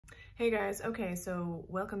Hey guys, okay, so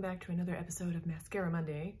welcome back to another episode of Mascara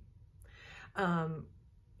Monday.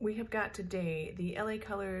 We have got today the LA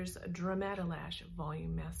Colors Dramatilash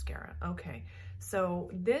Volume Mascara. Okay, so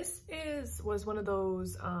this was one of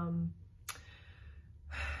those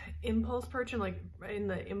impulse purchase, like in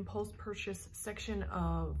the impulse purchase section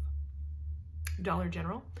of Dollar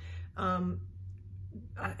General.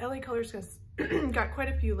 LA Colors got quite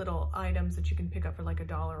a few little items that you can pick up for like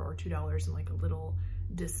 $1 or $2 in like a little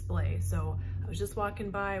display. So I was just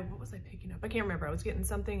walking by, what was I picking up? I can't remember. I was getting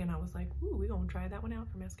something and I was like, ooh, we're gonna try that one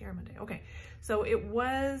out for Mascara Monday. Okay, so it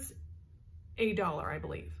was $1, I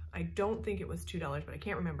believe. I don't think it was $2, but I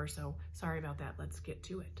can't remember, so sorry about that. Let's get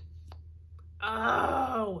to it.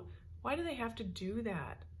 Oh, why do they have to do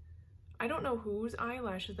that? I don't know whose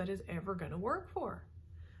eyelashes that is ever gonna work for.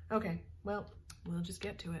 Okay, well, we'll just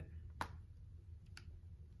get to it.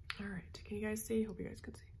 All right, can you guys see? Hope you guys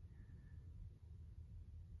can see.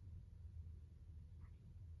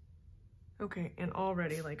 Okay, and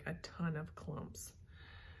already like a ton of clumps.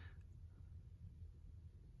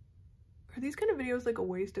 Are these kind of videos like a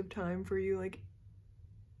waste of time for you? Like,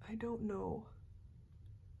 I don't know.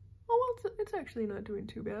 Oh, well, it's actually not doing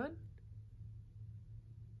too bad.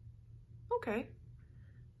 Okay,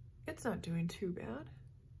 it's not doing too bad.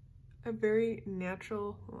 A very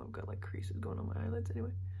natural, oh, I've got like creases going on my eyelids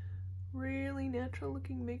anyway. Really natural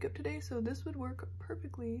looking makeup today, so this would work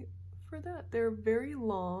perfectly for that. They're very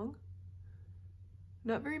long.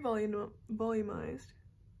 Not very volumized.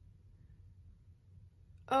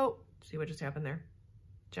 Oh, see what just happened there?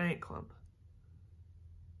 Giant clump.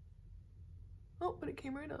 Oh, but it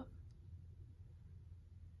came right off.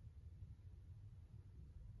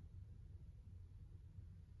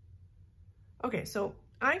 Okay, so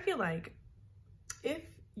I feel like if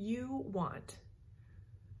you want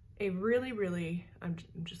a really, I'm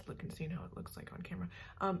just looking, seeing how it looks like on camera.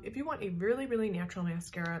 If you want a really natural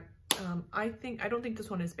mascara, I don't think this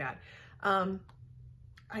one is bad.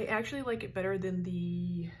 I actually like it better than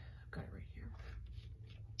I've got it right here.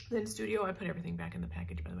 The In Studio, I put everything back in the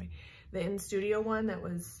package, by the way. The In Studio one, that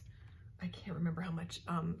was, I can't remember how much,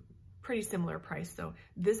 pretty similar price, though.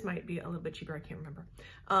 This might be a little bit cheaper, I can't remember.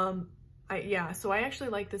 Yeah, so I actually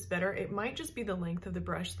like this better. It might just be the length of the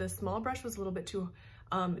brush. The small brush was a little bit too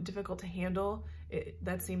difficult to handle.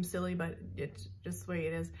 That seems silly, but it's just the way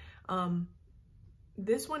it is.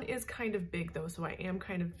 This one is kind of big though, so I am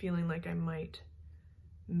kind of feeling like I might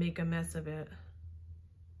make a mess of it.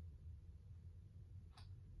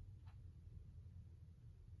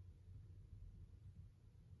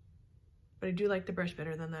 But I do like the brush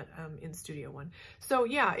better than that In Studio one. So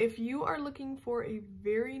yeah, if you are looking for a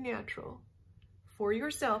very natural for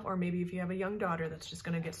yourself, or maybe if you have a young daughter that's just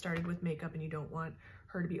gonna get started with makeup and you don't want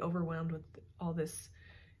her to be overwhelmed with all this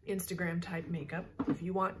Instagram type makeup, if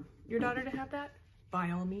you want your daughter to have that,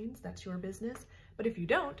 by all means, that's your business. But if you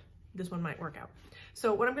don't, this one might work out.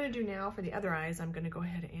 So what I'm gonna do now for the other eyes, I'm gonna go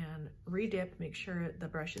ahead and re-dip, make sure the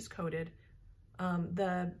brush is coated.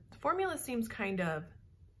 The formula seems kind of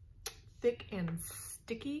thick and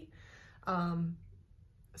sticky.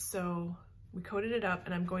 So we coated it up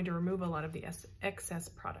and I'm going to remove a lot of the excess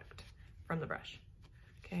product from the brush.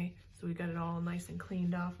 Okay, so we got it all nice and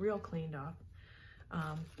cleaned off, real cleaned off.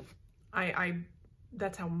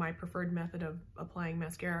 That's how my preferred method of applying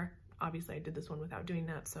mascara. Obviously I did this one without doing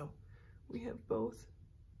that, so we have both,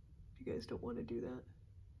 if you guys don't want to do that.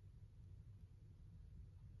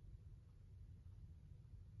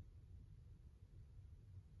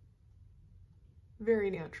 Very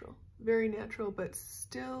natural, but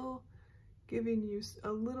still giving you a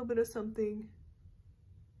little bit of something.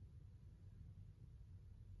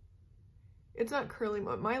 It's not curling.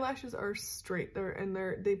 My lashes are straight there, and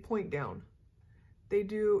they point down.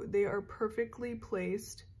 They are perfectly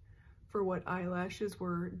placed for what eyelashes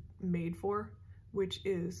were made for, which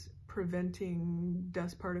is preventing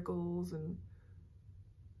dust particles and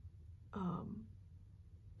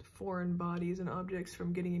foreign bodies and objects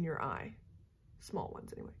from getting in your eye. Small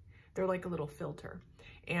ones anyway. They're like a little filter.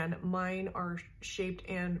 And mine are shaped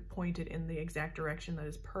and pointed in the exact direction that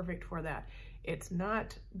is perfect for that. It's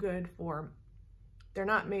not good for, they're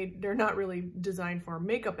not really designed for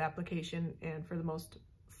makeup application and for the most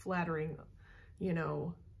flattering, you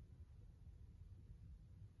know,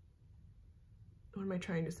 what am I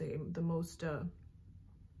trying to say? The most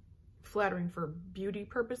flattering for beauty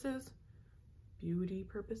purposes.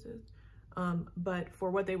 But for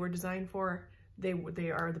what they were designed for, they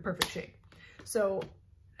are the perfect shape. So,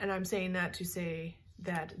 and I'm saying that to say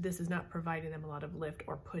that this is not providing them a lot of lift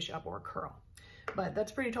or push up or curl. But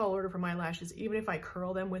that's pretty tall order for my lashes. Even if I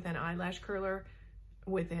curl them with an eyelash curler,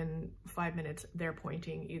 within 5 minutes, they're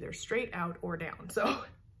pointing either straight out or down. So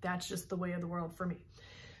that's just the way of the world for me.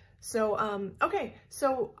 So, okay,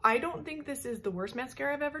 so I don't think this is the worst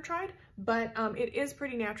mascara I've ever tried, but it is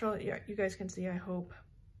pretty natural. Yeah, you guys can see, I hope.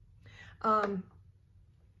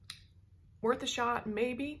 Worth a shot,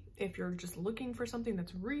 maybe, if you're just looking for something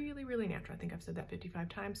that's really, really natural. I think I've said that 55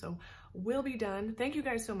 times, so we'll be done. Thank you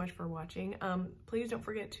guys so much for watching. Please don't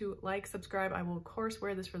forget to like, subscribe. I will, of course,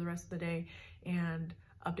 wear this for the rest of the day and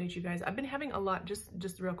update you guys. I've been having a lot,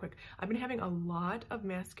 just real quick, I've been having a lot of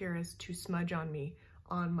mascaras to smudge on me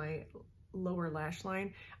on my lower lash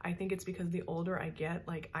line. I think it's because the older I get,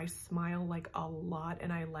 like I smile like a lot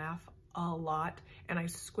and I laugh a lot and I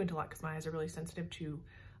squint a lot because my eyes are really sensitive to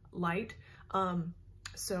light.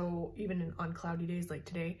 So even on cloudy days like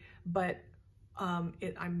today, but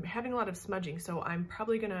I'm having a lot of smudging, so I'm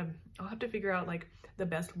probably I'll have to figure out like the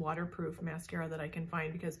best waterproof mascara that I can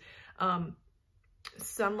find, because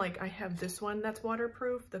some, like I have this one that's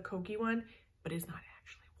waterproof, the Koki one, but it's not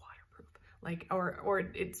actually waterproof. Like, or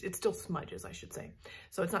it still smudges, I should say.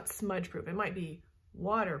 So it's not smudge proof. It might be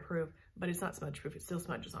waterproof, but it's not smudge proof. It still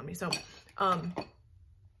smudges on me. So,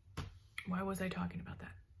 why was I talking about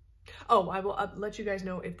that? Oh, I will let you guys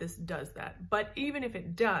know if this does that. But even if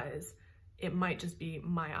it does, it might just be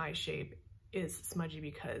my eye shape is smudgy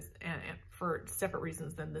because, and for separate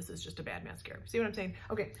reasons, then this is just a bad mascara. See what I'm saying?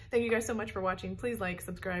 Okay, thank you guys so much for watching. Please like,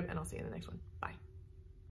 subscribe, and I'll see you in the next one. Bye.